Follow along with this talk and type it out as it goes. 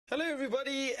Hello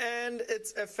everybody, and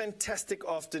it's a fantastic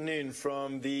afternoon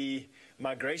from the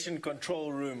migration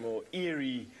control room, or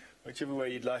Erie, whichever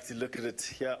way you'd like to look at it,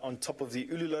 here on top of the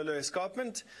Ululolo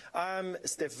escarpment. I'm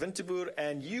Stefan,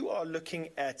 and you are looking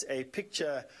at a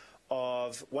picture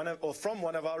of from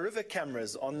one of our river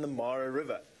cameras on the Mara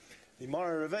River. The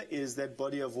Mara River is that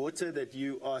body of water that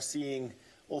you are seeing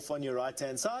off on your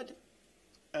right-hand side,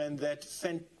 and that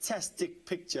fantastic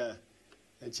picture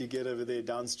that you get over there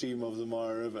downstream of the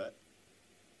Mara River.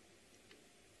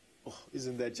 Oh,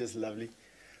 isn't that just lovely?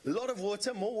 A lot of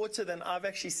water, more water than I've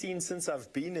actually seen since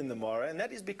I've been in the Mara, and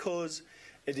that is because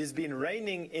it has been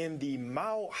raining in the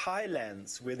Mau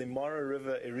highlands where the Mara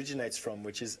River originates from,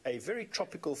 which is a very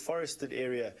tropical forested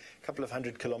area, a couple of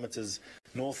 100 kilometers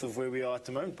north of where we are at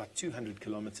the moment, about 200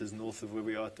 kilometers north of where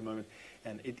we are at the moment,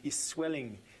 and it is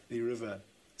swelling the river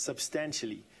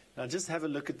substantially. Now just have a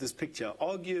look at this picture.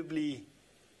 Arguably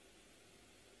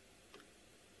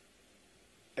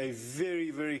a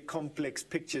very, very complex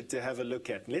picture to have a look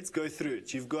at. Let's go through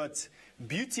it. You've got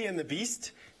Beauty and the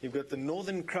Beast. You've got the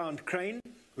northern crowned crane,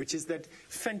 which is that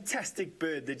fantastic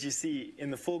bird that you see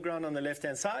in the foreground on the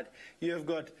left-hand side. You have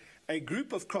got a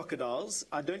group of crocodiles.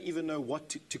 I don't even know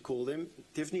what to call them.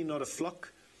 Definitely not a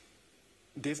flock.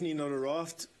 Definitely not a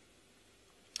raft.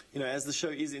 You know, as the show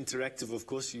is interactive, of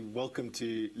course, you're welcome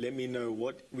to let me know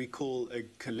what we call a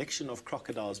collection of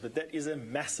crocodiles. But that is a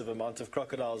massive amount of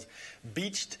crocodiles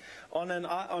beached on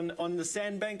the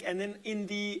sandbank. And then in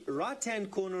the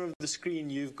right-hand corner of the screen,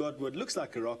 you've got what looks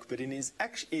like a rock, but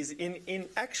in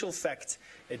actual fact,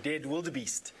 a dead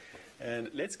wildebeest. And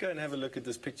let's go and have a look at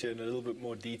this picture in a little bit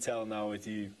more detail now with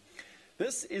you.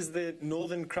 This is the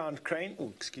northern crowned crane.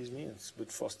 Oh, excuse me, it's a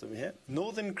bit fast over here.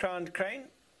 Northern crowned crane.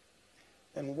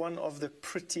 And one of the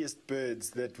prettiest birds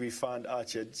that we found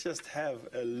out here. Just have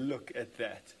a look at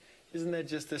that. Isn't that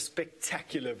just a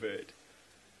spectacular bird?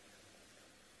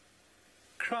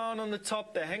 Crown on the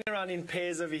top. They hang around in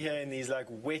pairs over here in these like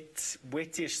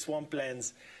wettish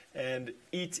swamplands and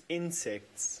eat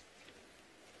insects.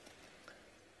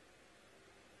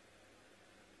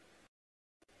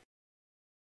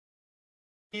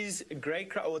 These grey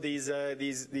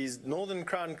these northern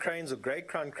crowned cranes, or grey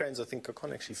crowned cranes, I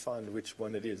can't actually find which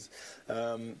one it is,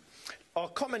 are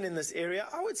common in this area.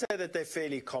 I would say that they're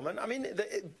fairly common. I mean,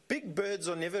 big birds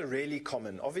are never really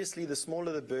common. Obviously, the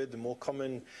smaller the bird, the more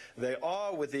common they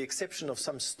are, with the exception of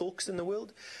some storks in the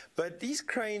world. But these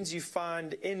cranes you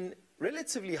find in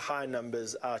relatively high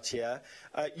numbers out here,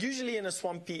 usually in a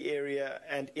swampy area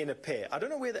and in a pair. I don't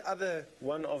know where the other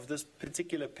one of this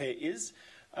particular pair is.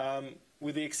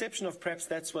 With the exception of perhaps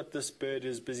that's what this bird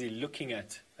is busy looking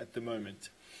at the moment.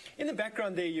 In the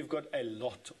background there, you've got a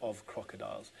lot of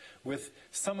crocodiles, with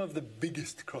some of the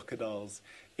biggest crocodiles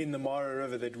in the Mara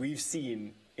River that we've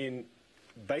seen in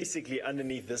basically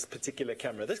underneath this particular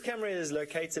camera. This camera is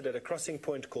located at a crossing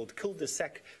point called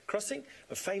Cul-de-Sac Crossing,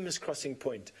 a famous crossing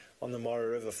point on the Mara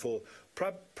River for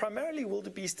primarily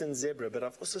wildebeest and zebra, but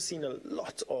I've also seen a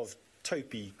lot of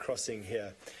topi crossing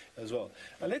here as well.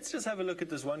 Now let's just have a look at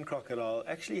this one crocodile.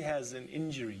 Actually has an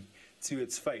injury to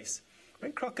its face.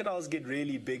 When crocodiles get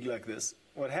really big like this,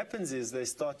 what happens is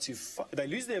they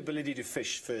lose their ability to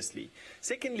fish, firstly.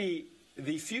 Secondly,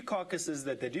 the few carcasses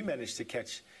that they do manage to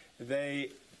catch, they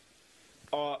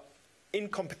are in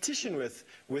competition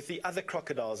with the other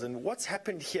crocodiles. And what's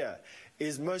happened here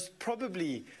is most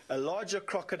probably a larger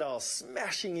crocodile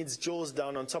smashing its jaws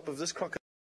down on top of this crocodile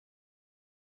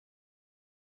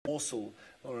morsel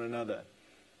or another.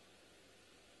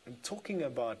 And talking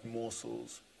about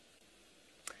morsels,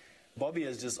 Bobby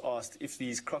has just asked if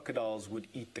these crocodiles would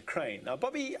eat the crane. Now,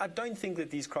 Bobby, I don't think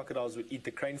that these crocodiles would eat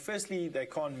the crane. Firstly, they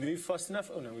can't move fast enough.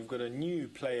 Oh no, we've got a new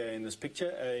player in this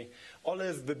picture, a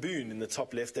olive baboon in the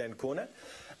top left-hand corner.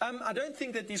 I don't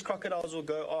think that these crocodiles will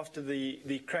go after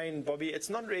the crane, Bobby. It's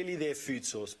not really their food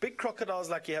source. Big crocodiles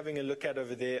like you're having a look at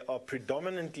over there are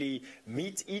predominantly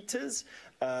meat eaters,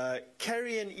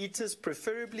 carrion eaters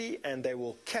preferably, and they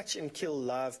will catch and kill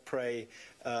live prey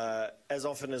as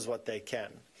often as what they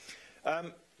can.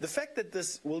 The fact that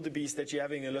this wildebeest that you're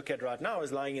having a look at right now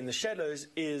is lying in the shadows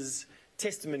is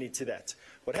testimony to that.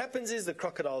 What happens is the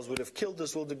crocodiles would have killed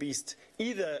this wildebeest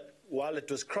either while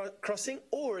it was crossing,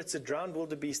 or it's a drowned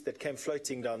wildebeest that came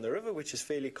floating down the river, which is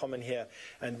fairly common here.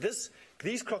 And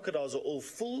these crocodiles are all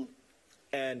full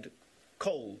and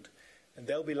cold, and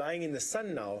they'll be lying in the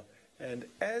sun now. And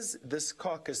as this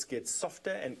carcass gets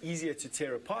softer and easier to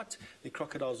tear apart, the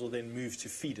crocodiles will then move to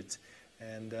feed it.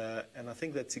 And I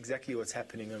think that's exactly what's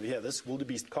happening over here. This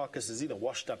wildebeest carcass is either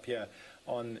washed up here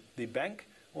on the bank,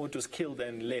 or it was killed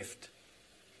and left.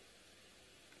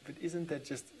 But isn't that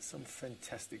just some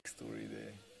fantastic story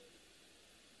there?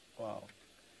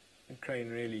 The crane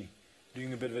really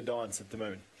doing a bit of a dance at the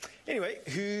moment. Anyway,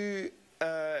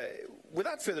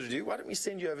 without further ado, why don't we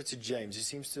send you over to James, who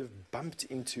seems to have bumped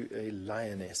into a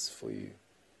lioness for you.